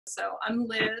So I'm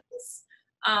Liz,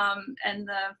 and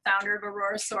the founder of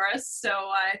Aurorasaurus. So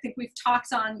I think we've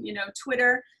talked on,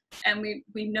 Twitter, and we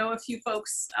know a few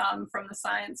folks from the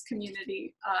science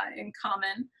community in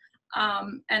common.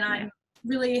 And I'm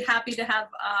really happy to have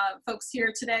folks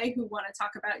here today who want to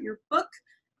talk about your book.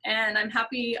 And I'm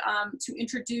happy to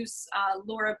introduce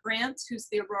Laura Brandt, who's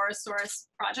the Aurorasaurus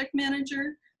project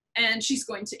manager. And she's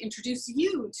going to introduce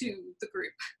you to the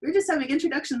group. We're just having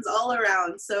introductions all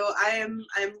around. So I'm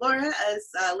Laura, as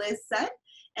Liz said.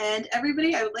 And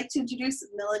everybody, I would like to introduce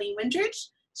Melanie Windridge.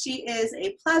 She is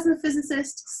a plasma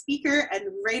physicist, speaker, and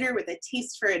writer with a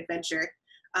taste for adventure.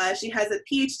 She has a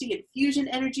PhD in fusion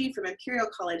energy from Imperial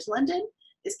College London,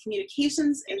 is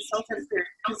communications and self-information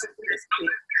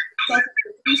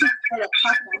startup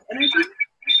Talkback Energy,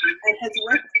 and has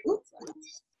worked.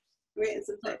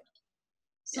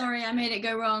 Sorry, I made it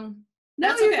go wrong.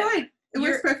 No, you're fine. It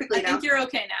works perfectly now. I think you're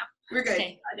okay now. We're good.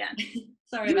 Okay. Again.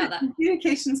 Sorry about that.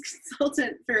 Communications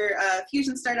consultant for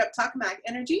fusion startup Talkback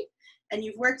Energy, and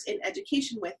you've worked in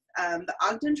education with the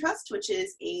Ogden Trust, which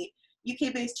is a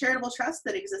UK-based charitable trust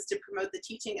that exists to promote the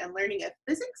teaching and learning of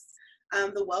physics,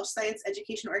 the Welsh Science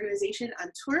Education Organization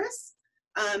on Tourists,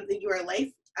 the Your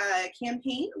Life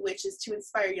campaign, which is to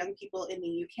inspire young people in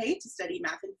the UK to study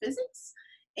math and physics.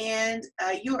 And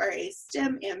you are a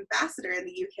STEM ambassador in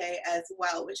the UK as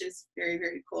well, which is very,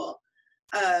 very cool.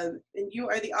 And you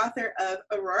are the author of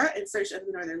Aurora, In Search of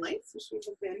the Northern Lights, which we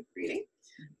have been reading,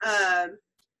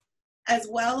 as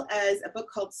well as a book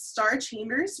called Star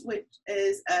Chambers, which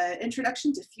is an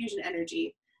introduction to fusion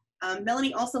energy.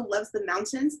 Melanie also loves the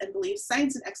mountains and believes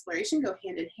science and exploration go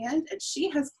hand in hand, and she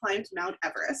has climbed Mount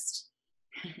Everest.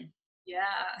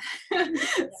 Yeah.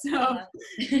 So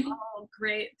all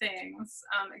great things,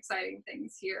 exciting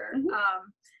things here.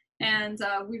 And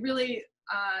we really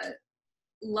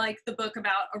like the book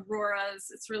about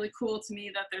auroras. It's really cool to me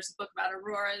that there's a book about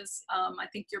auroras. I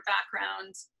think your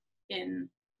background in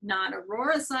not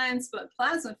aurora science, but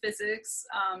plasma physics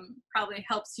probably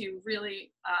helps you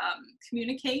really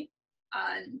communicate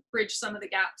and bridge some of the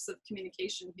gaps of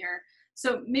communication here.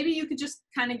 So maybe you could just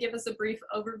kind of give us a brief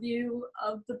overview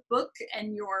of the book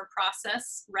and your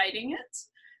process writing it.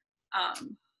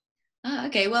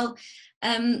 Okay, well,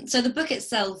 so the book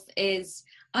itself is,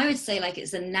 I would say, like,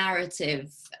 it's a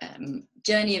narrative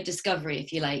journey of discovery,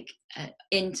 if you like,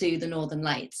 into the Northern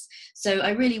Lights. So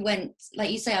I really went,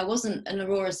 like you say, I wasn't an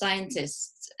aurora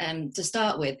scientist to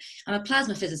start with. I'm a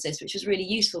plasma physicist, which was really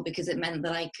useful because it meant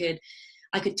that I could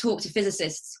talk to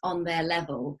physicists on their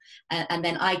level, and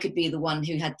then I could be the one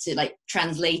who had to, like,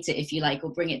 translate it, if you like,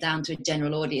 or bring it down to a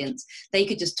general audience. They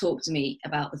could just talk to me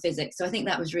about the physics. So I think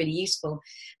that was really useful.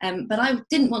 But I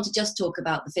didn't want to just talk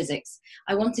about the physics.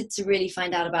 I wanted to really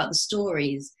find out about the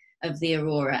stories of the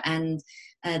Aurora and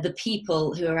the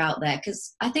people who are out there.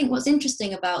 Because I think what's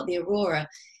interesting about the Aurora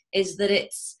is that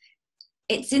it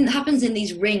happens in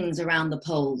these rings around the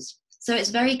poles. So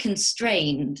it's very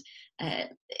constrained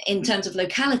in terms of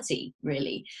locality,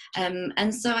 really.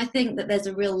 And so I think that there's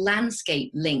a real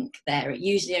landscape link there. It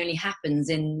usually only happens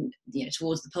in,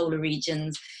 towards the polar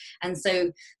regions. And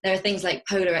so there are things like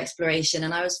polar exploration.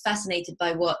 And I was fascinated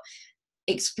by what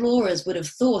explorers would have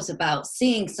thought about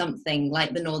seeing something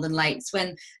like the Northern Lights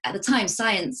when, at the time,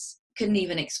 science couldn't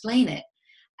even explain it.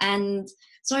 And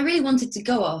so I really wanted to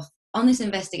go off on this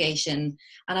investigation,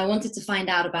 and I wanted to find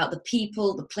out about the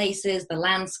people, the places, the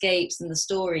landscapes, and the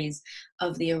stories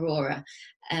of the Aurora,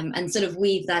 and sort of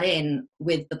weave that in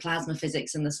with the plasma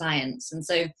physics and the science. And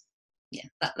so, yeah,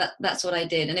 that's what I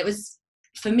did. And it was,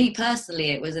 for me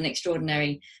personally, it was an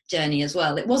extraordinary journey as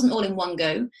well. It wasn't all in one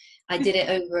go. I did it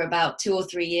over about 2 or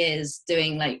 3 years,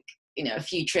 doing, like, a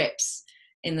few trips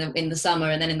in the summer,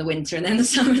 and then in the winter, and then the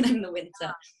summer, and then the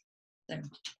winter. So it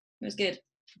was good.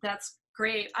 That's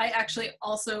great. I actually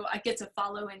also, I get to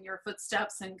follow in your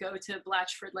footsteps and go to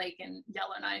Blatchford Lake and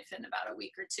Yellowknife in about a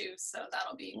week or two. So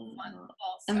that'll be fun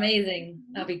also. Amazing.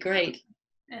 That'll be great.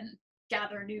 And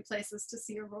gather new places to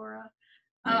see Aurora.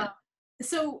 Yeah.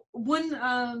 So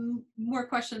one more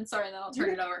question, sorry, and then I'll turn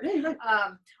it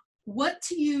over. What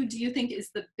to you do you think is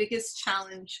the biggest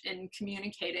challenge in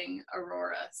communicating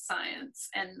Aurora science,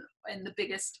 and the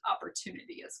biggest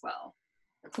opportunity as well?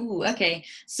 Ooh, okay.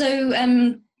 So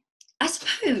I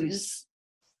suppose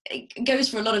it goes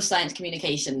for a lot of science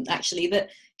communication, actually,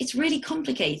 that it's really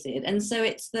complicated. And so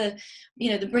it's the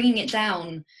bringing it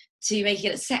down to make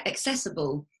it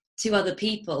accessible to other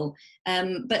people,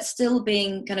 but still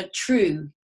being kind of true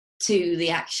to the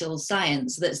actual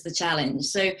science. That's the challenge.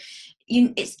 So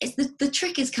it's the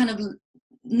trick is kind of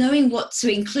knowing what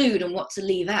to include and what to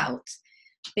leave out.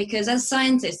 because as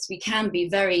scientists, we can be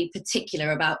very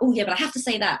particular about, oh yeah, but I have to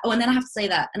say that. Oh, and then I have to say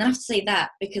that. And then I have to say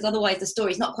that, because otherwise the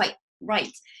story's not quite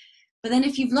right. But then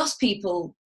if you've lost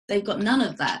people, they've got none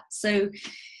of that. So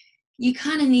you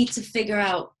kind of need to figure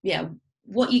out, yeah,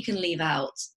 what you can leave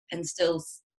out and still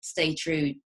stay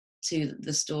true to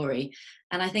the story.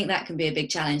 And I think that can be a big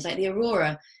challenge. Like the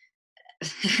Aurora,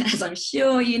 as I'm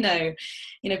sure you know,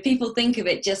 people think of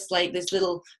it just like this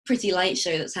little pretty light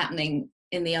show that's happening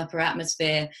in the upper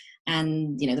atmosphere.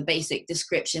 And, the basic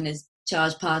description is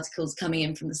charged particles coming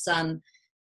in from the sun.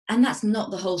 And that's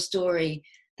not the whole story.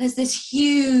 There's this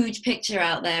huge picture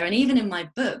out there. And even in my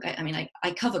book,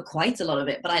 I cover quite a lot of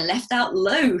it, but I left out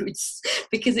loads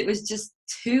because it was just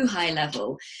too high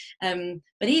level.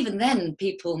 But even then,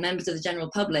 members of the general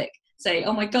public, say,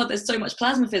 oh my God, there's so much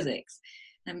plasma physics.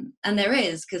 And there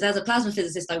is, because as a plasma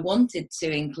physicist, I wanted to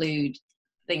include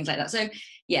things like that. So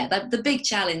yeah, the big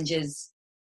challenge is,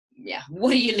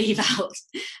 what do you leave out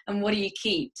and what do you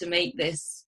keep to make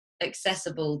this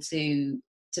accessible to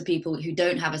people who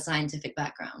don't have a scientific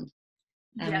background?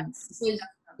 Yes.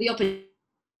 The opposite.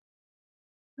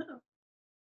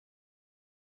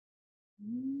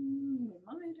 We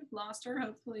might have lost her.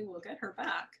 Hopefully we'll get her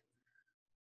back.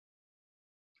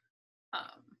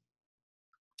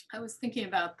 I was thinking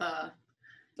about the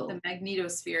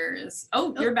magnetosphere is,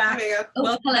 you're back. There you go.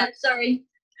 Oh, hello, back. Sorry.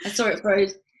 I saw it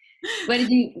froze. Where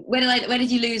did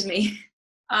you lose me?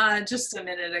 Just a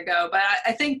minute ago. But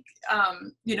I think,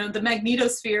 the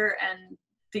magnetosphere and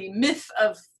the myth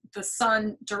of the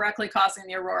sun directly causing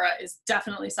the aurora is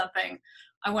definitely something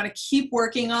I want to keep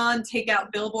working on, take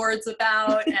out billboards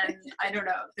about, and I don't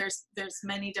know, there's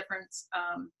many different,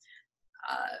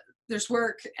 there's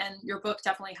work, and your book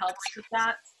definitely helps with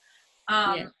that.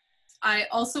 I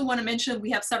also want to mention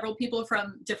we have several people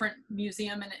from different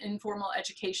museum and informal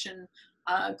education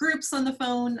groups on the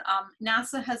phone.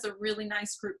 NASA has a really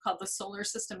nice group called the Solar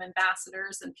System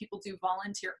Ambassadors, and people do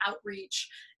volunteer outreach,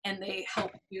 and they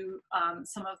help do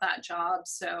some of that job.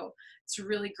 So it's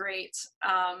really great.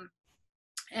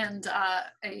 And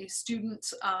a student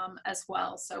as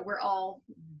well. So we're all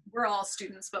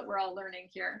students, but we're all learning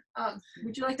here.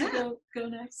 Would you like to go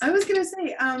next? I was going to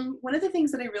say, one of the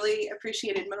things that I really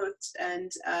appreciated most,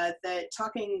 and that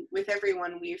talking with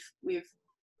everyone we've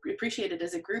appreciated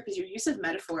as a group, is your use of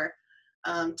metaphor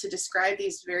to describe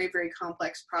these very, very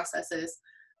complex processes.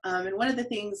 And one of the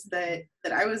things that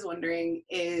I was wondering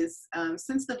is,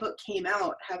 since the book came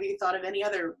out, have you thought of any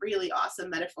other really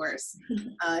awesome metaphors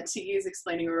to use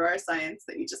explaining Aurora science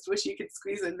that you just wish you could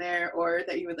squeeze in there, or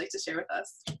that you would like to share with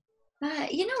us?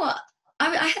 You know what?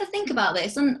 I had to think about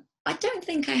this, and I don't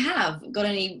think I have got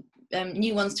any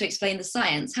new ones to explain the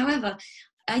science. However,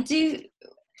 I did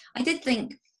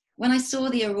think when I saw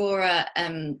the Aurora,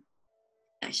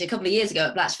 actually a couple of years ago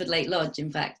at Blatchford Lake Lodge,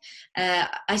 in fact,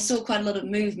 I saw quite a lot of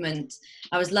movement.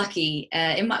 I was lucky.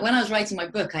 When I was writing my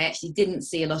book, I actually didn't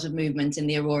see a lot of movement in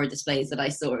the Aurora displays that I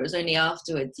saw. It was only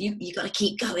afterwards. You got to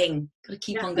keep going. Got to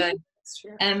keep on going. That's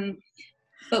true.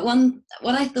 But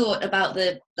what I thought about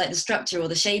the structure or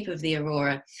the shape of the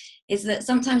Aurora is that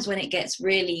sometimes when it gets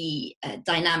really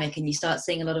dynamic and you start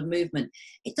seeing a lot of movement,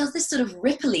 it does this sort of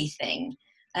ripply thing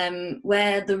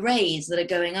where the rays that are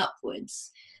going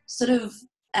upwards sort of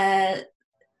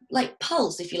like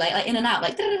pulse, if you like in and out,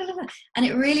 like and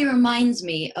it really reminds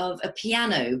me of a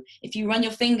piano if you run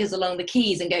your fingers along the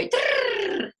keys and go,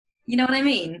 you know what I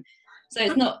mean? So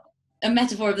it's not a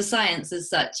metaphor of the science as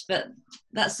such, but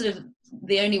that's sort of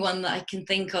the only one that I can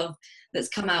think of that's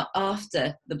come out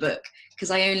after the book,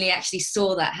 because I only actually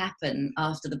saw that happen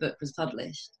after the book was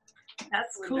published.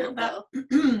 That's cool.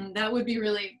 That would be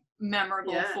really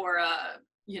memorable for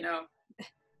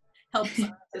help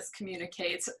scientists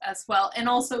communicate as well. And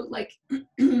also, like,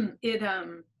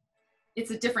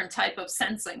 it's a different type of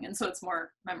sensing, and so it's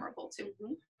more memorable too.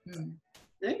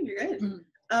 No, you're good.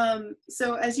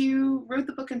 So as you wrote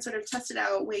the book and sort of tested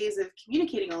out ways of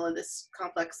communicating all of this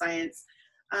complex science,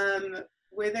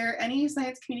 were there any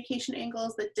science communication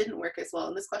angles that didn't work as well?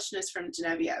 And this question is from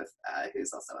Genevieve,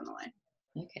 who's also on the line.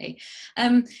 Okay.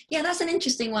 Yeah, that's an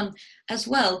interesting one as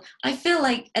well. I feel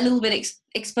like a little bit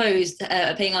exposed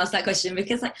being asked that question,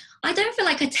 because I don't feel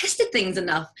like I tested things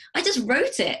enough. I just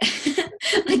wrote it.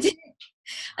 I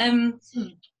didn't.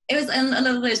 It was a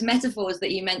lot of those metaphors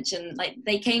that you mentioned, like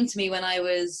they came to me when I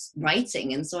was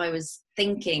writing, and so I was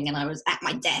thinking, and I was at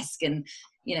my desk and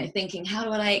thinking, how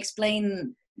do I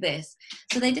explain this?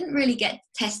 So they didn't really get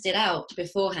tested out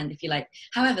beforehand, if you like.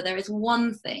 However, there is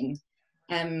one thing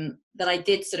that I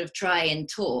did sort of try in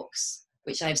talks,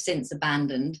 which I've since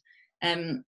abandoned,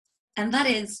 and that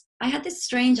is, I had this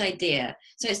strange idea.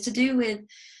 So it's to do with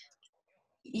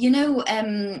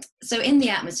So in the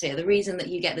atmosphere, the reason that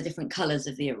you get the different colors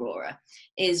of the aurora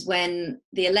is when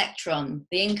the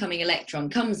incoming electron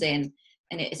comes in,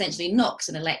 and it essentially knocks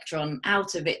an electron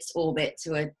out of its orbit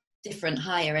to a different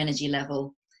higher energy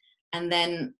level. And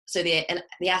then, so the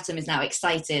atom is now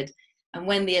excited. And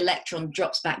when the electron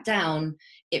drops back down,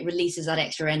 it releases that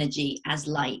extra energy as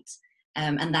light.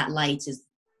 And that light is,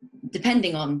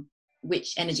 depending on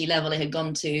which energy level it had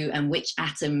gone to and which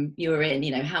atom you were in,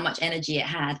 how much energy it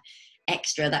had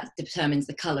extra, that determines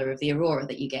the color of the aurora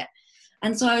that you get.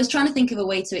 And so I was trying to think of a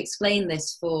way to explain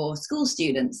this for school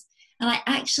students. And I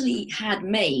actually had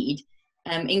made,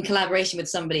 in collaboration with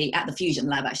somebody at the Fusion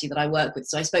Lab, actually, that I work with.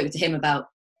 So I spoke to him about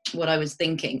what I was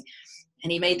thinking.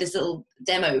 And he made this little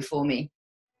demo for me,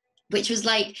 which was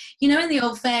like, in the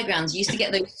old fairgrounds, you used to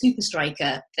get those super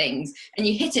striker things, and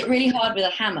you hit it really hard with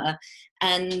a hammer,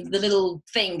 and the little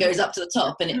thing goes up to the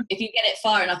top. And if you get it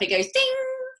far enough, it goes ding.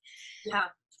 Yeah.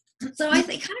 So it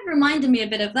kind of reminded me a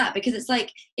bit of that, because it's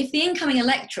like, if the incoming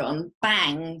electron,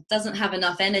 bang, doesn't have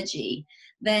enough energy,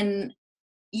 then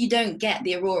you don't get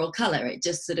the auroral color. It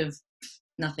just sort of,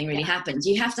 nothing really happens.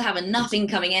 You have to have enough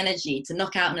incoming energy to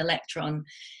knock out an electron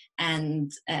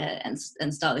and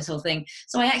start this whole thing.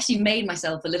 So I actually made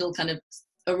myself a little kind of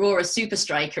Aurora super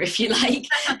striker, if you like,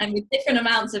 and with different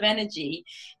amounts of energy,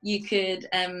 you could,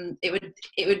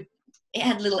 it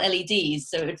had little LEDs,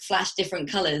 so it would flash different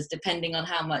colors depending on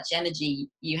how much energy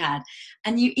you had.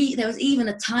 And there was even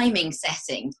a timing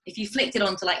setting. If you flicked it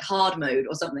onto like hard mode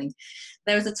or something,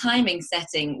 there was a timing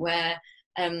setting where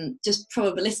just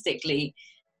probabilistically,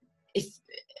 if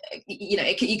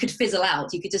you could fizzle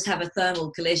out, you could just have a thermal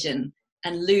collision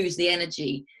and lose the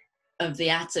energy of the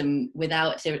atom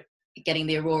without getting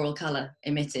the auroral color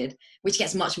emitted, which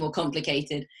gets much more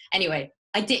complicated. Anyway,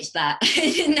 I ditched that.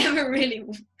 It never really,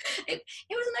 it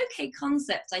was an okay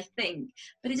concept, I think,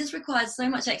 but it just requires so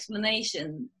much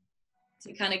explanation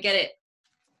to kind of get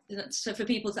it, so for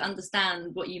people to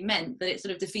understand what you meant, that it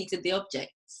sort of defeated the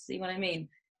object. See what I mean?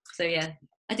 So yeah,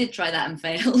 I did try that and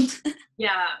failed.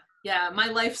 Yeah, my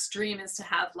life's dream is to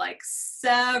have like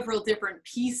several different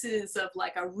pieces of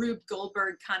like a Rube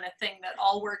Goldberg kind of thing that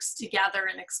all works together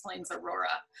and explains Aurora.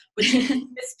 But you need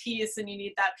this piece and you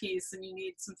need that piece and you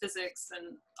need some physics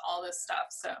and all this stuff.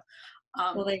 So,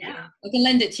 well, there you go. I can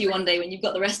lend it to you one day when you've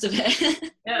got the rest of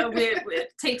it. Yeah,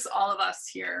 it takes all of us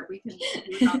here. We can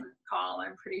do another call,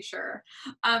 I'm pretty sure.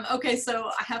 Okay,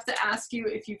 so I have to ask you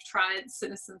if you've tried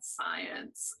citizen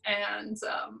science and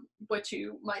what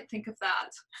you might think of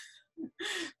that.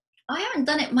 I haven't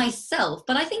done it myself,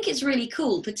 but I think it's really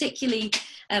cool, particularly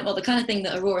the kind of thing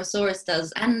that Aurorasaurus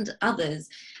does and others,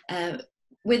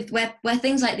 with where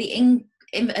things like the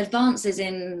advances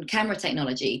in camera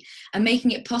technology are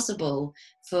making it possible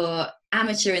for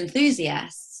amateur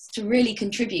enthusiasts to really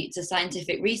contribute to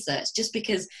scientific research, just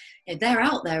because they're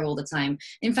out there all the time.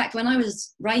 In fact, when I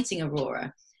was writing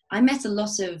Aurora, I met a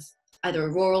lot of either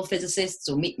auroral physicists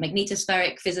or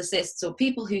magnetospheric physicists or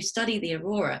people who study the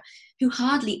aurora who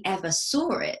hardly ever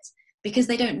saw it because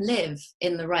they don't live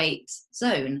in the right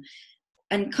zone.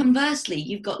 And conversely,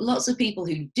 you've got lots of people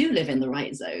who do live in the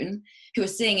right zone, who are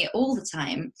seeing it all the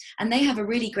time, and they have a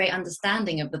really great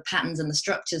understanding of the patterns and the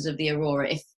structures of the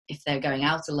aurora if they're going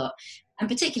out a lot. And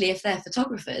particularly if they're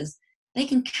photographers, they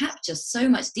can capture so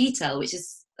much detail, which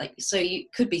is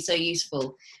could be so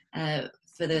useful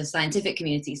for the scientific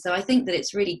community. So I think that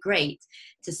it's really great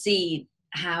to see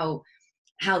how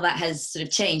that has sort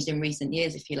of changed in recent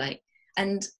years, if you like.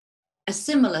 And a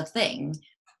similar thing,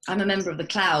 I'm a member of the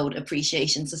Cloud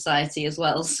Appreciation Society as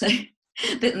well, so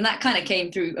and that kind of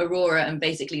came through Aurora and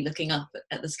basically looking up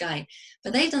at the sky.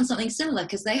 But they've done something similar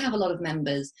because they have a lot of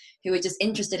members who are just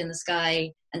interested in the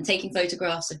sky and taking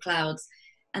photographs of clouds,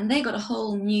 and they got a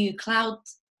whole new cloud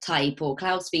type or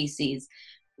cloud species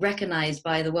recognized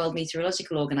by the World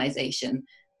Meteorological Organization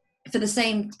for the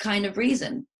same kind of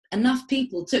reason. Enough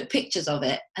people took pictures of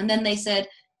it, and then they said,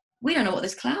 we don't know what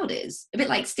this cloud is. A bit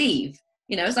like Steve,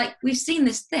 it's like, we've seen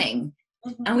this thing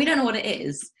and we don't know what it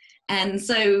is. And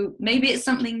so maybe it's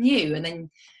something new, and then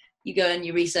you go and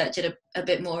you research it a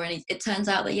bit more, and it turns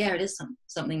out that, it is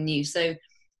something new. So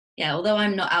yeah, although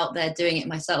I'm not out there doing it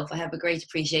myself, I have a great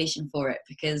appreciation for it,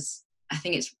 because I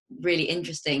think it's really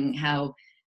interesting how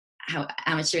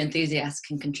amateur enthusiasts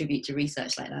can contribute to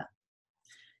research like that.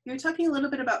 You were talking a little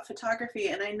bit about photography,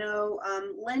 and I know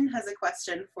Lynn has a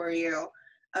question for you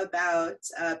about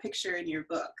a picture in your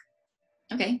book.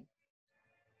 Okay.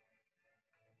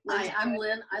 Hi, I'm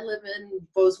Lynn. I live in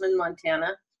Bozeman,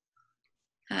 Montana.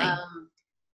 Hi.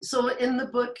 So in the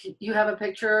book, you have a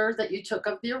picture that you took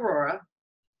of the aurora,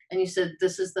 and you said,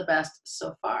 this is the best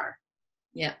so far.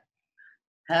 Yeah.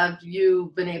 have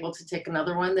you been able to take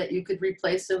another one that you could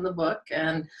replace in the book?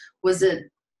 And was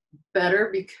it better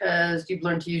because you've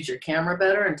learned to use your camera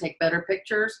better and take better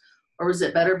pictures? Or was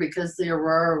it better because the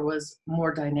Aurora was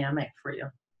more dynamic for you?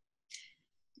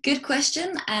 Good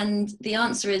question. And the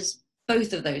answer is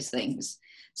both of those things.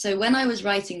 So when I was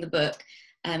writing the book,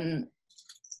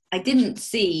 I didn't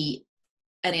see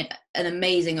an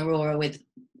amazing Aurora with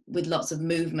lots of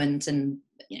movement, and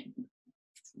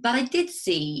but I did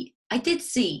see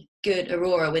good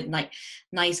Aurora with like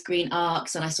nice green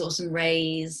arcs, and I saw some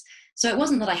rays. So it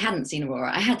wasn't that I hadn't seen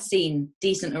Aurora. I had seen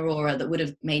decent Aurora that would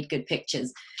have made good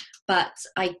pictures, but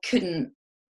I couldn't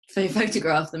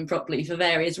photograph them properly for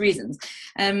various reasons.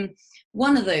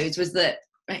 One of those was that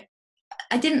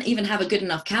I didn't even have a good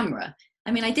enough camera.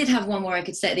 I mean, I did have one where I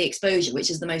could set the exposure,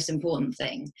 which is the most important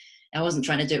thing. I wasn't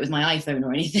trying to do it with my iPhone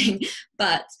or anything,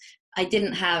 but I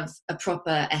didn't have a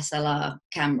proper SLR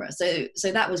camera.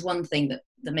 So that was one thing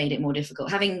that made it more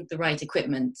difficult. Having the right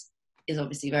equipment is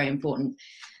obviously very important.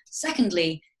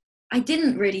 Secondly, I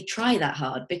didn't really try that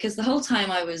hard, because the whole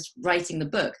time I was writing the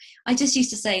book, I just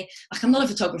used to say, like, I'm not a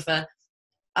photographer.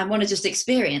 I want to just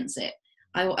experience it.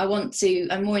 I'm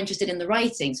more interested in the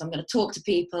writing. So I'm going to talk to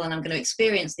people and I'm going to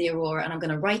experience the Aurora and I'm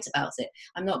going to write about it.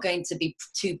 I'm not going to be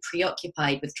too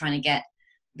preoccupied with trying to get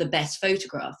the best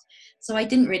photograph. So I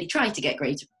didn't really try to get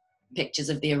great pictures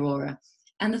of the Aurora.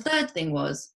 And the third thing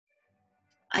was,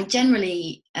 I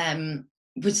generally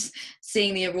was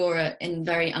seeing the Aurora in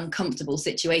very uncomfortable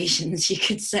situations, you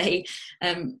could say,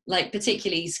 like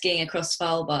particularly skiing across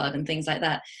Svalbard and things like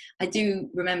that. I do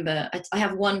remember, I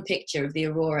have one picture of the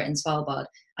Aurora in Svalbard.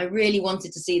 I really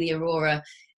wanted to see the Aurora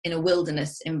in a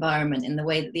wilderness environment in the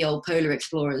way that the old polar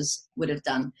explorers would have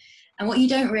done. And what you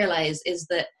don't realize is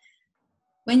that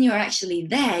when you're actually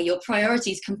there, your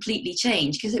priorities completely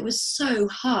change, because it was so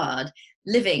hard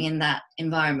living in that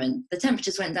environment. The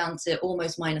temperatures went down to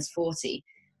almost -40.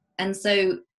 And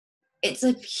so it's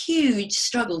a huge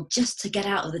struggle just to get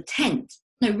out of the tent.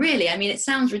 No, really, I mean, it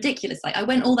sounds ridiculous. Like, I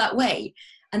went all that way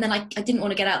and then I didn't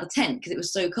want to get out of the tent because it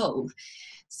was so cold.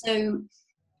 So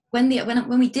when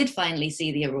we did finally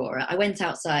see the Aurora, I went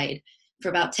outside for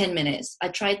about 10 minutes. I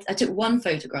took one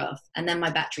photograph and then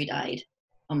my battery died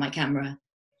on my camera.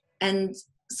 And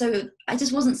so I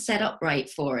just wasn't set up right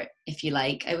for it, if you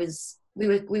like. We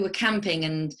were camping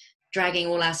and dragging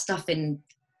all our stuff in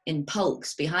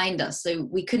pulks behind us, so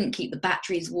we couldn't keep the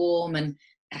batteries warm, and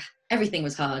everything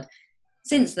was hard.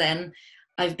 Since then,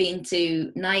 I've been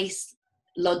to nice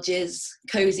lodges,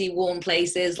 cozy, warm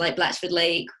places like Blatchford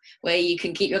Lake, where you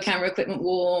can keep your camera equipment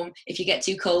warm. If you get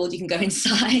too cold, you can go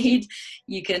inside.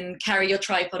 You can carry your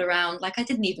tripod around. Like, I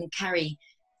didn't even carry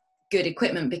good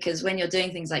equipment, because when you're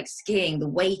doing things like skiing, the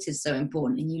weight is so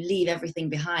important and you leave everything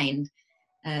behind.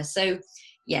 So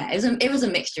yeah, it was a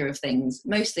mixture of things.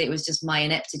 Mostly it was just my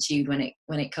ineptitude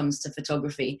when it comes to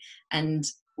photography, and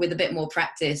with a bit more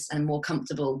practice and more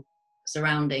comfortable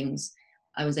surroundings,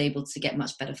 I was able to get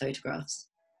much better photographs.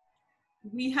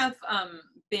 We have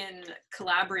been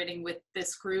collaborating with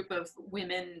this group of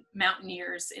women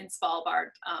mountaineers in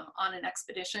Svalbard on an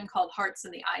expedition called Hearts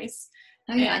in the Ice.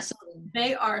 Oh yeah, I saw them.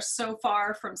 They are so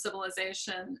far from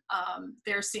civilization.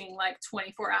 They're seeing like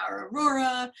 24-hour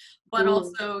aurora, but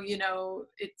also, you know,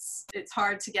 it's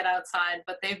hard to get outside,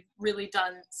 but they've really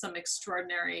done some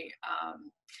extraordinary,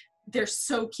 they're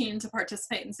so keen to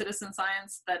participate in citizen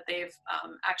science that they've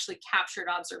actually captured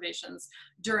observations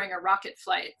during a rocket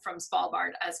flight from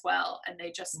Svalbard as well. And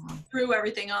they just threw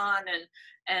everything on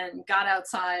and got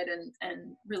outside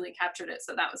and really captured it.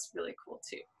 So that was really cool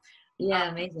too.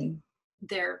 Yeah, amazing.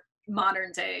 They're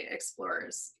modern day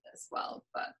explorers as well,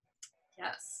 but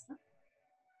yes.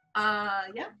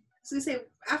 Yeah. So we say,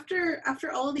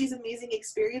 after all of these amazing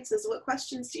experiences, what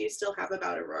questions do you still have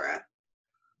about Aurora?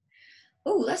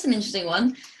 Oh, that's an interesting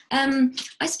one.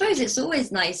 I suppose it's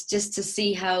always nice just to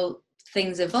see how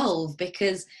things evolve,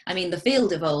 because, I mean, the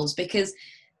field evolves, because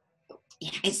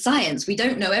it's science. We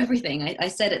don't know everything. I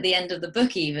said at the end of the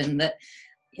book even that,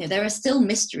 you know, there are still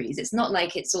mysteries. It's not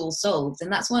like it's all solved.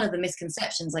 And that's one of the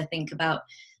misconceptions, I think, about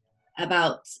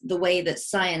the way that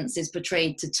science is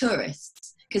portrayed to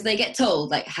tourists, because they get told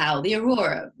like how the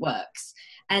Aurora works.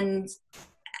 And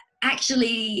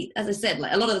actually, as I said,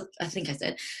 like I think I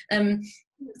said,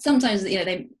 sometimes, you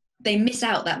know, they miss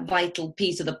out that vital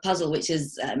piece of the puzzle, which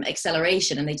is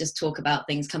acceleration, and they just talk about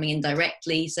things coming in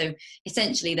directly. So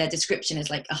essentially their description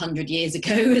is like 100 years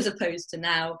ago as opposed to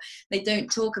now. They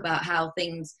don't talk about how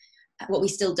what we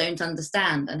still don't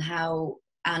understand, and how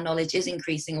our knowledge is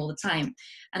increasing all the time.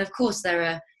 And of course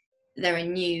there are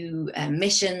new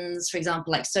missions, for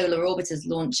example, like solar orbiters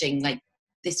launching like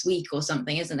this week or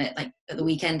something, isn't it? Like at the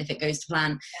weekend, if it goes to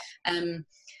plan. And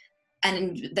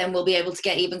then we'll be able to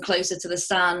get even closer to the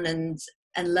sun and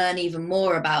learn even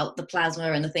more about the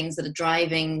plasma and the things that are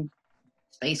driving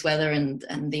space weather and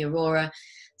the aurora.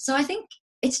 So I think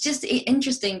it's just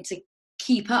interesting to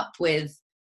keep up with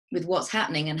what's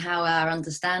happening and how our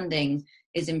understanding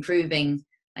is improving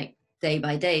like day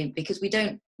by day, because we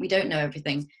don't know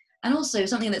everything. And also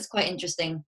something that's quite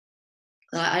interesting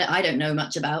that I don't know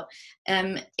much about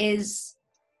is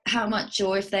how much,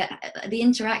 or if the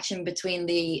interaction between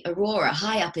the aurora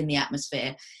high up in the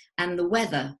atmosphere and the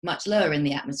weather much lower in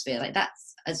the atmosphere. Like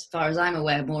that's, as far as I'm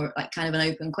aware, more like kind of an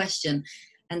open question.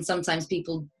 And sometimes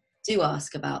people do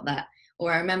ask about that.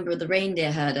 Or I remember the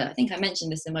reindeer herder, I think I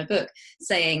mentioned this in my book,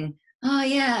 saying, oh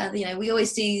yeah, you know, we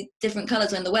always see different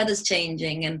colors when the weather's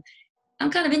changing. And I'm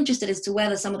kind of interested as to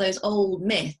whether some of those old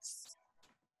myths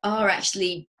are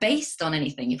actually based on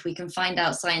anything, if we can find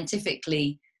out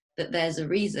scientifically that there's a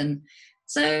reason.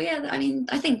 So yeah, I mean,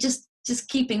 I think just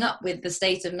keeping up with the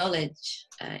state of knowledge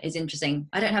is interesting.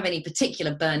 I don't have any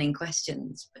particular burning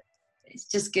questions, but it's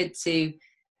just good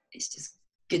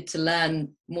to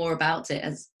learn more about it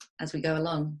as we go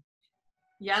along.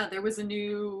 Yeah, there was a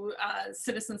new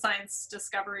citizen science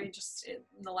discovery just in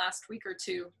the last week or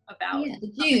two about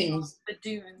the dunes. The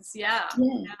dunes, yeah.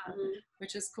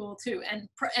 Which is cool too,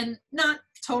 and not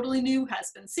totally new,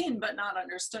 has been seen but not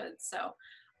understood. So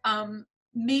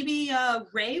maybe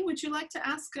Ray, would you like to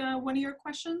ask one of your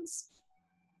questions?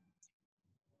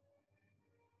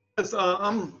 Yes,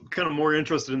 I'm kind of more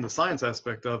interested in the science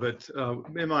aspect of it.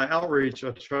 In my outreach,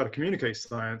 I try to communicate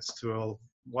science to a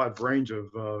wide range of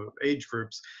age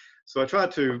groups. So I try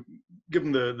to give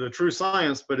them the true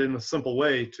science, but in a simple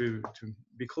way to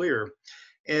be clear.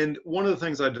 And one of the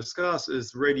things I discuss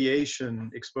is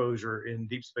radiation exposure in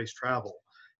deep space travel.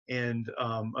 And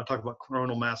I talk about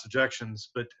coronal mass ejections,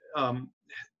 but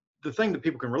the thing that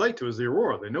people can relate to is the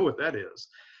aurora. They know what that is.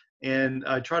 And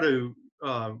I try to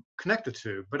connect the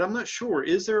two, but I'm not sure,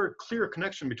 is there a clear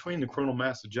connection between the coronal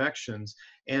mass ejections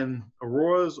and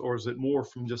auroras, or is it more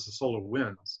from just the solar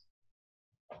winds?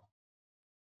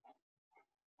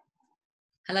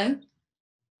 Hello?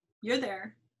 You're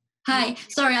there. Hi,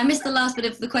 sorry, I missed the last bit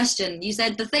of the question. You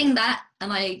said the thing that,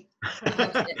 and I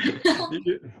lost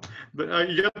it. But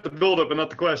you got the build up and not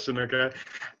the question, okay?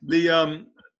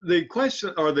 The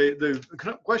question, or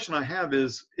the question I have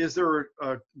is there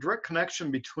a direct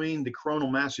connection between the coronal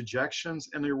mass ejections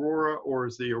and the aurora, or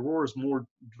is the auroras more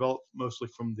developed mostly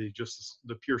from just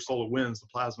the pure solar winds, the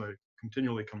plasma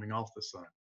continually coming off the sun?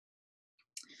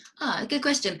 Good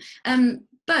question.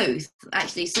 Both,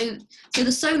 actually. So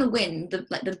the solar wind,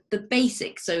 the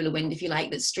basic solar wind, if you like,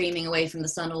 that's streaming away from the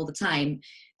sun all the time,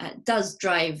 does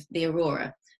drive the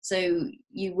aurora. So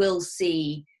you will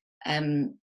see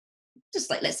just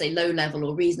like, let's say, low level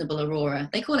or reasonable aurora.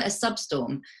 They call it a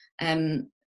substorm. That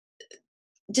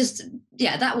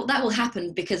will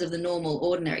happen because of the normal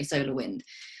ordinary solar wind.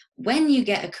 When you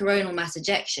get a coronal mass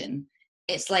ejection,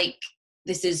 it's like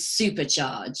this is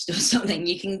supercharged or something.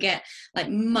 You can get like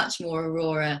much more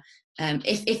aurora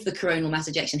if the coronal mass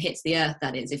ejection hits the Earth.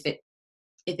 That is, if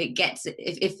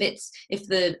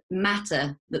the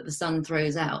matter that the sun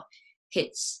throws out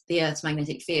hits the Earth's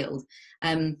magnetic field,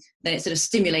 then it sort of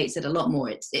stimulates it a lot more.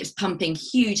 It's pumping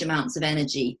huge amounts of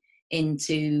energy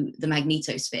into the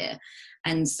magnetosphere,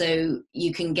 and so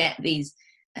you can get these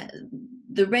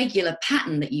the regular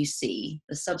pattern that you see,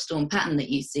 the substorm pattern that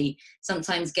you see,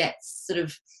 sometimes gets sort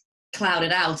of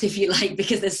clouded out, if you like,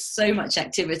 because there's so much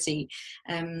activity.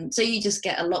 So you just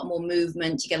get a lot more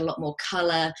movement, you get a lot more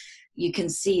color. You can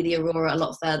see the aurora a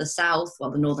lot further south,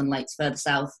 while the northern lights further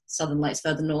south, southern lights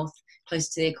further north, close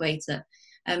to the equator.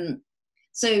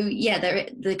 So yeah,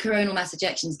 the coronal mass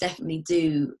ejections definitely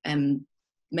do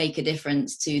make a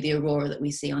difference to the aurora that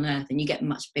we see on Earth, and you get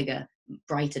much bigger,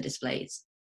 brighter displays.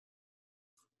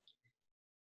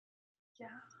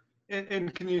 Yeah.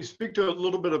 And can you speak to a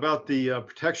little bit about the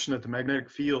protection that the magnetic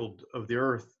field of the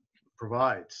Earth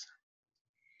provides?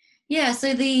 Yeah,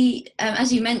 so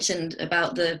as you mentioned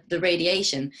about the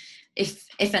radiation, if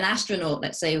an astronaut,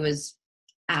 let's say, was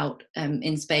out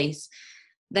in space,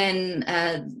 then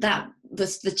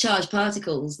the charged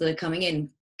particles that are coming in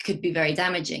could be very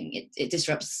damaging. It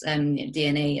disrupts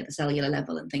DNA at the cellular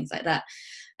level and things like that.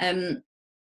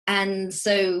 And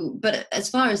so, but as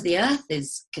far as the Earth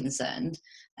is concerned,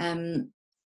 the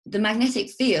magnetic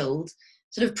field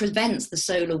sort of prevents the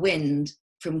solar wind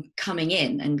from coming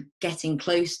in and getting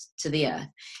close to the Earth.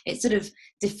 It sort of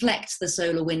deflects the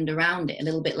solar wind around it, a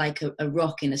little bit like a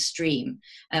rock in a stream.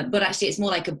 But actually it's more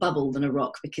like a bubble than a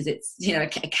rock, because it's, a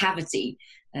cavity.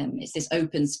 It's this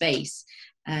open space.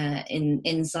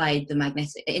 inside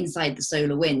the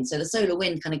solar wind. So the solar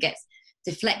wind kind of gets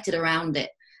deflected around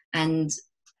it, and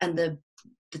the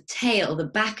tail, the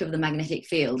back of the magnetic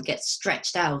field gets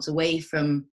stretched out away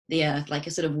from the Earth like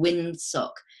a sort of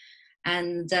windsock,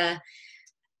 and so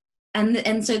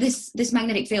this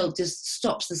magnetic field just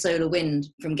stops the solar wind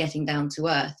from getting down to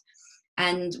Earth,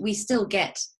 and we still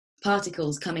get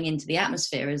particles coming into the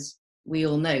atmosphere, as we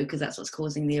all know, because that's what's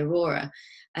causing the aurora.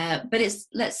 But it's,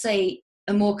 let's say,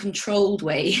 a more controlled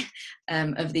way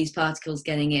of these particles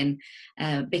getting in,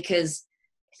 because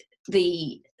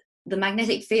the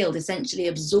magnetic field essentially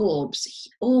absorbs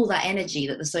all that energy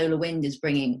that the solar wind is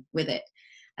bringing with it,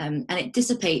 and it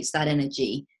dissipates that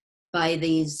energy by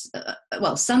these,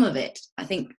 some of it, I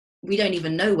think we don't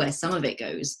even know where some of it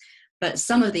goes, but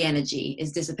some of the energy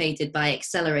is dissipated by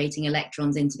accelerating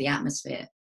electrons into the atmosphere,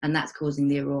 and that's causing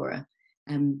the aurora.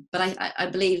 But I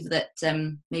believe that,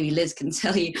 maybe Liz can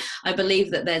tell you, I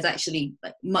believe that there's actually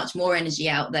much more energy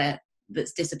out there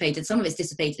that's dissipated. Some of it's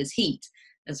dissipated as heat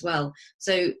as well.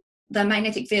 So the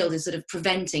magnetic field is sort of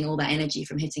preventing all that energy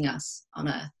from hitting us on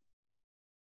Earth.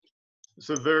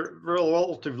 So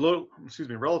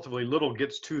relatively little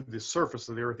gets to the surface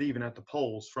of the Earth, even at the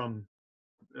poles, from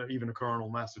even a coronal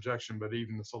mass ejection, but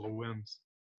even the solar winds.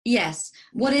 Yes.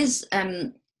 What is,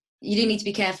 you do need to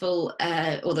be careful,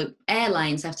 or the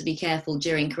airlines have to be careful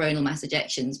during coronal mass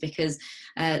ejections, because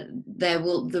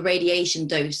the radiation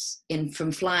dose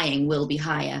from flying will be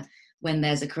higher when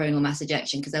there's a coronal mass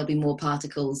ejection, because there'll be more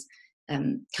particles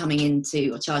coming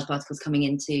into, or charged particles coming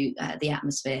into the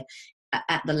atmosphere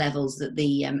at the levels that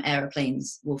the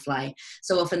aeroplanes will fly.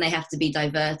 So often they have to be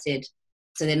diverted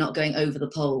so they're not going over the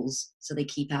poles, so they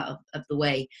keep out of the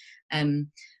way.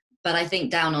 But I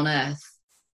think down on Earth,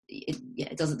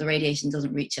 the radiation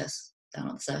doesn't reach us down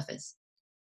on the surface.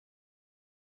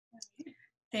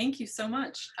 Thank you so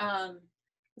much. I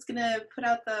was gonna put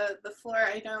out the floor.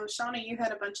 I know, Shauna, you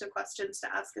had a bunch of questions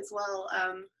to ask as well.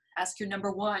 Ask your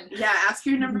number one. Yeah, ask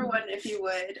your number one if you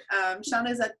would.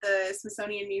 Shauna's at the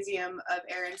Smithsonian Museum of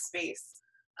Air and Space,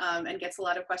 and gets a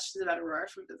lot of questions about Aurora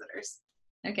from visitors.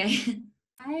 Okay.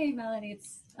 Hi, Melanie.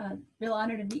 It's a real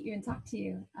honor to meet you and talk to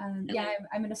you. Yeah,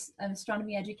 I'm an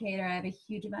astronomy educator. I have a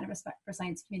huge amount of respect for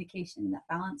science communication, that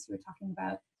balance you were talking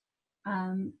about.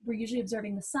 We're usually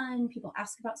observing the sun. People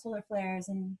ask about solar flares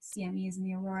and CMEs and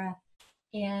the aurora.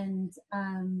 And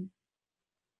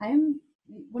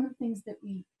one of the things that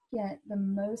we get the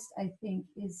most, I think,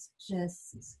 is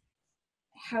just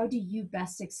how do you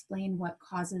best explain what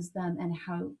causes them, and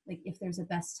how, like, if there's a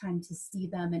best time to see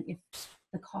them, and if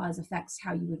the cause affects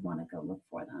how you would want to go look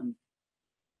for them.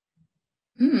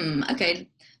 Okay,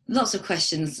 lots of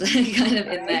questions kind of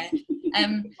in there.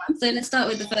 So let's start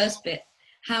with the first bit.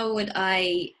 How would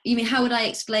I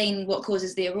explain what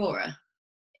causes the aurora?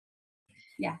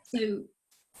 Yeah. So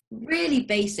really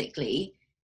basically,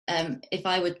 if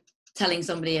I were telling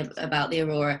somebody about the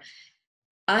aurora,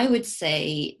 I would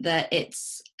say that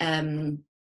it's a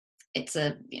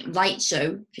light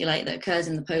show, if you like, that occurs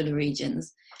in the polar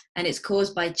regions, and it's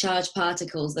caused by charged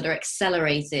particles that are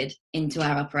accelerated into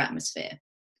our upper atmosphere.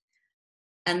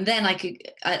 And then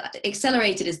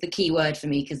accelerated is the key word for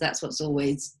me, because that's what's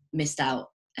always missed out,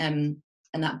 and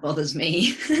that bothers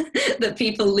me that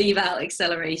people leave out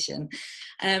acceleration.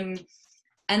 And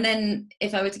then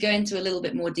if I were to go into a little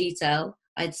bit more detail,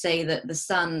 I'd say that the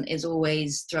sun is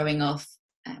always throwing off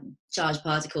charged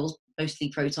particles, mostly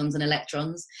protons and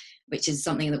electrons, which is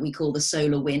something that we call the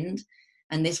solar wind.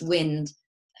 And this wind,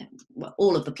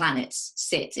 all of the planets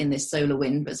sit in this solar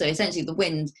wind, but so essentially the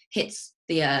wind hits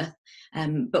the Earth,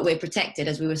 but we're protected,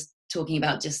 as we were talking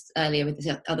about just earlier with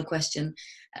this other question,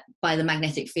 by the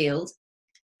magnetic field.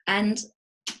 And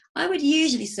I would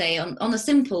usually say, on a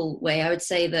simple way, I would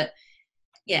say that,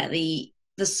 yeah, the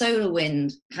solar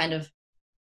wind kind of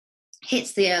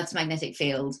hits the Earth's magnetic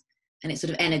field, and it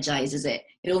sort of energizes it.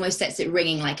 It almost sets it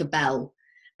ringing like a bell.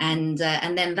 And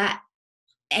then that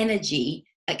energy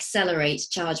accelerates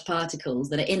charged particles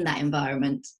that are in that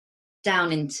environment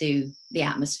down into the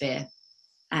atmosphere.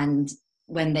 And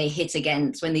when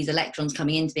these electrons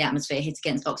coming into the atmosphere hit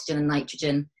against oxygen and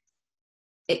nitrogen,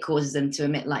 it causes them to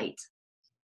emit light.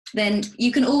 Then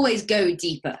you can always go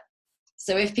deeper.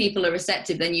 So if people are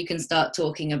receptive, then you can start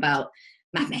talking about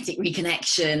magnetic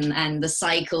reconnection and the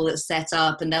cycle that's set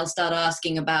up, and they'll start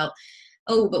asking about,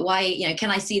 oh, but why,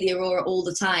 can I see the aurora all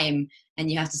the time?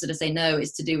 And you have to sort of say, no,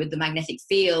 it's to do with the magnetic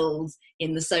field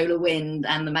in the solar wind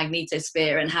and the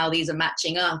magnetosphere and how these are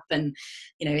matching up. And,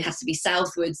 it has to be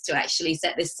southwards to actually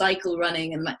set this cycle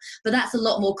running. But that's a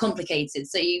lot more complicated.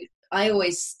 So I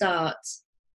always start,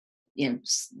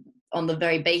 on the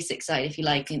very basic side, if you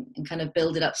like, and kind of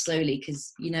build it up slowly,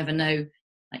 because you never know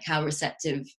like how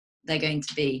receptive they're going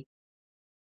to be.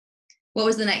 What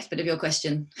was the next bit of your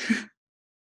question?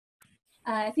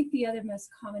 I think the other most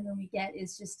common one we get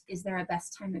is just, is there a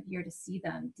best time of year to see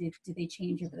them? Do they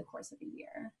change over the course of the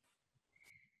year?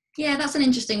 Yeah, that's an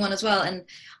interesting one as well. And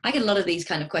I get a lot of these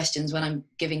kind of questions when I'm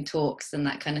giving talks and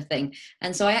that kind of thing.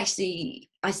 And so I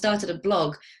started a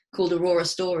blog called Aurora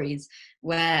Stories,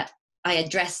 where I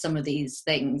address some of these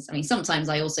things. I mean, sometimes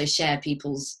I also share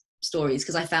people's stories,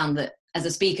 because I found that as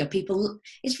a speaker,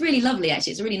 it's really lovely,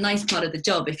 actually. It's a really nice part of the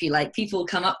job, if you like. People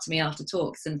come up to me after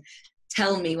talks and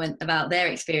tell me about their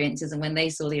experiences and when they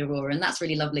saw the aurora, and that's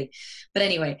really lovely. But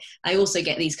anyway, I also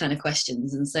get these kind of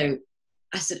questions, and so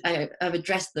I've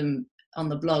addressed them on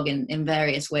the blog in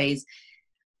various ways.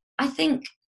 I think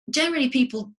generally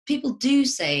people do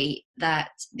say that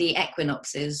the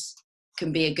equinoxes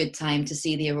can be a good time to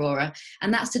see the aurora,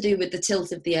 and that's to do with the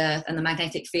tilt of the Earth and the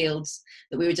magnetic fields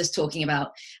that we were just talking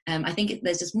about. I think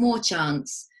there's just more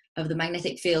chance of the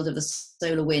magnetic field of the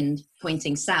solar wind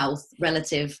pointing south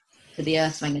relative to the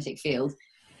Earth's magnetic field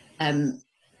at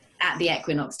the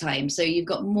equinox time. So you've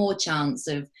got more chance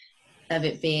of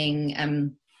it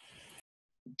being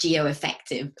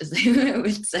geo-effective, as they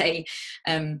would say,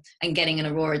 and getting an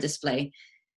aurora display.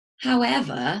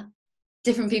 However,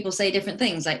 different people say different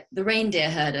things. Like the reindeer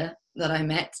herder that I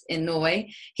met in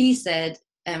Norway, he said,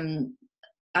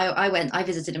 I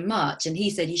visited in March, and he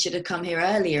said he should have come here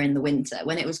earlier in the winter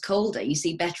when it was colder. You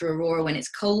see better aurora when it's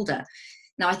colder.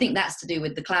 Now, I think that's to do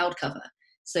with the cloud cover.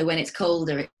 So when it's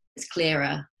colder, it's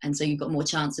clearer, and so you've got more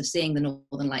chance of seeing the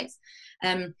northern lights.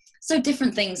 So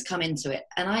different things come into it.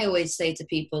 And I always say to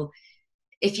people,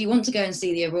 if you want to go and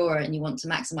see the aurora and you want to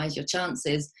maximize your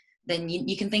chances, then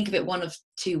you can think of it one of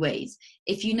two ways.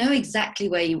 If you know exactly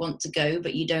where you want to go,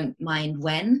 but you don't mind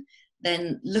when,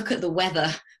 then look at the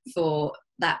weather for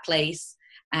that place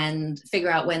and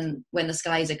figure out when the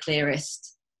skies are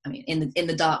clearest. I mean, in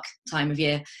the dark time of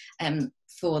year,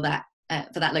 for that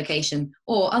location.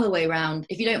 Or other way around,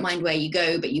 if you don't mind where you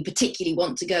go, but you particularly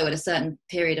want to go at a certain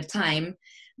period of time,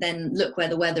 then look where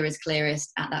the weather is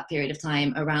clearest at that period of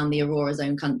time around the aurora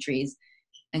zone countries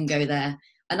and go there.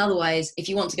 And otherwise, if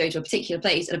you want to go to a particular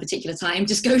place at a particular time,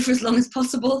 just go for as long as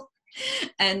possible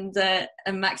and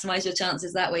maximize your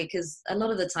chances that way, because a lot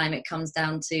of the time it comes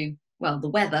down to, well, the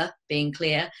weather being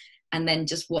clear and then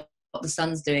just what the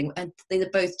sun's doing, and they're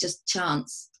both just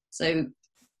chance. So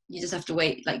you just have to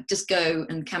wait, like just go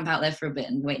and camp out there for a bit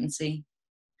and wait and see.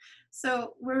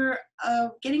 So we're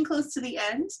getting close to the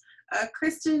end.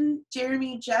 Kristen,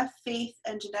 Jeremy, Jeff, Faith,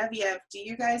 and Genevieve, do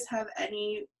you guys have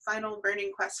any final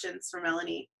burning questions for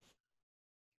Melanie?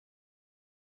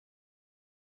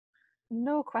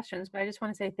 No questions, but I just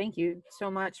want to say thank you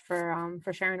so much for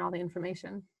sharing all the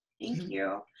information. Thank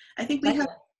you. I think we have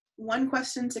one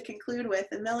question to conclude with.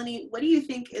 And Melanie, what do you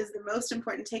think is the most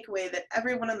important takeaway that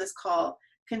everyone on this call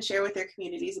can share with their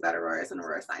communities about auroras and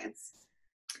aurora science?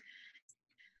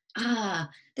 I'm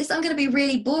going to be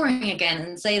really boring again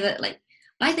and say that, like,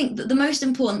 I think that the most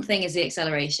important thing is the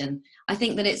acceleration. I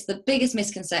think that it's the biggest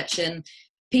misconception.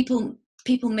 People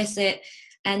miss it,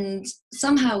 and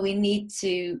somehow we need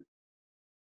to,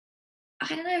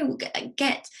 I don't know,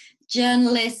 get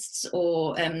journalists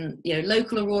or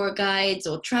local aurora guides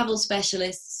or travel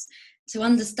specialists to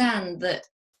understand that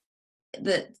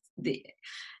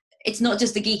it's not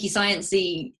just a geeky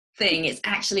sciencey thing. It's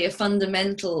actually a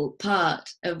fundamental part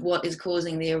of what is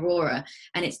causing the aurora,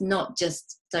 and it's not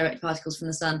just direct particles from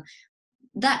the sun.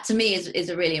 That to me is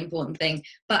a really important thing.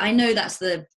 But I know that's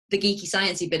the geeky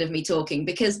sciencey bit of me talking,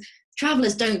 because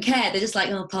travelers don't care. They're just like,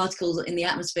 oh, particles in the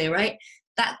atmosphere, right?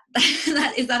 That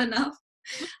is that enough?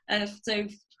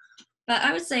 But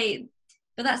I would say,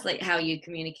 but that's like how you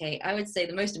communicate. I would say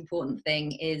the most important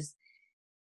thing is,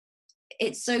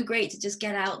 it's so great to just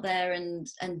get out there and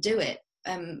do it.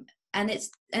 And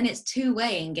it's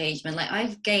two-way engagement. Like,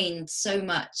 I've gained so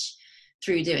much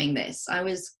through doing this. I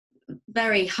was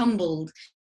very humbled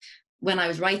when I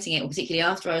was writing it, or particularly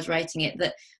after I was writing it,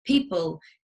 that people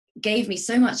gave me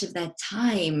so much of their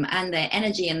time and their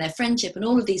energy and their friendship and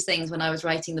all of these things when I was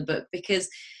writing the book, because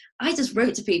I just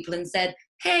wrote to people and said,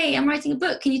 hey, I'm writing a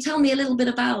book. Can you tell me a little bit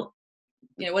about,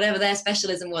 whatever their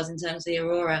specialism was in terms of the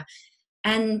aurora?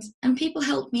 And people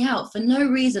helped me out for no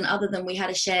reason other than we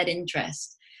had a shared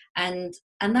interest. And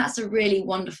that's a really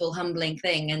wonderful, humbling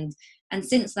thing. And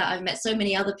since that, I've met so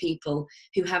many other people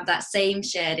who have that same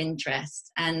shared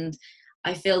interest. And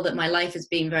I feel that my life has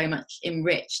been very much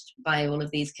enriched by all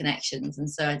of these connections. And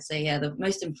so I'd say, yeah, the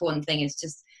most important thing is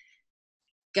just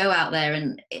go out there,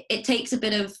 and it takes a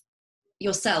bit of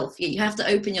yourself. You have to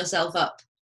open yourself up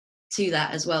to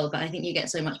that as well, but I think you get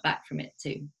so much back from it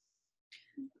too.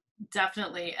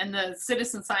 Definitely. And the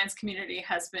citizen science community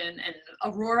has been, and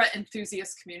Aurora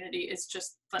enthusiast community is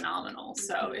just phenomenal.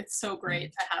 So it's so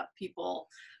great to have people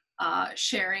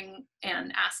sharing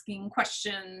and asking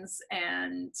questions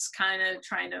and kind of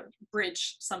trying to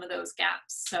bridge some of those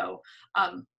gaps. So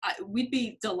we'd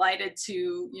be delighted to,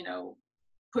 you know,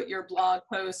 put your blog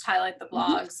post, highlight the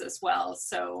blogs as well.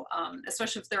 So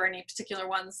especially if there are any particular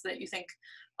ones that you think,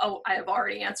 oh, I have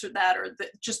already answered that, or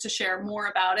that just to share more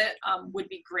about it would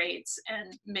be great.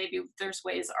 And maybe there's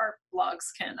ways our blogs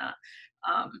can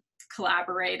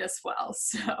collaborate as well.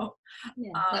 So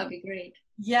yeah, that'd be great.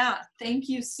 Yeah, thank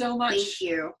you so much. Thank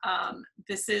you.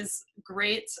 This is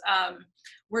great.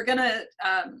 We're gonna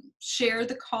share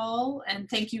the call, and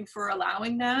thank you for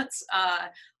allowing that.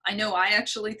 I know I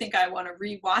actually think I want to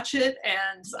rewatch it,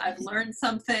 and I've learned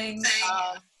something.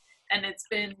 And it's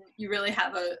been, you really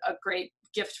have a great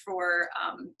gift for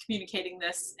communicating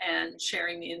this and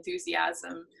sharing the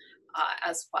enthusiasm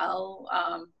as well.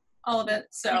 All of it.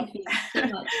 So Thank you so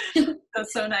much.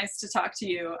 it's so nice to talk to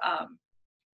you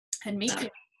and meet you.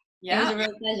 It Yeah. was a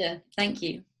real pleasure. Thank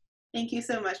you. Thank you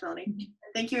so much, Melanie. And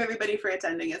thank you everybody for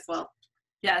attending as well.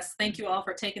 Yes, thank you all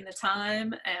for taking the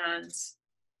time and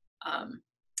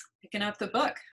picking up the book.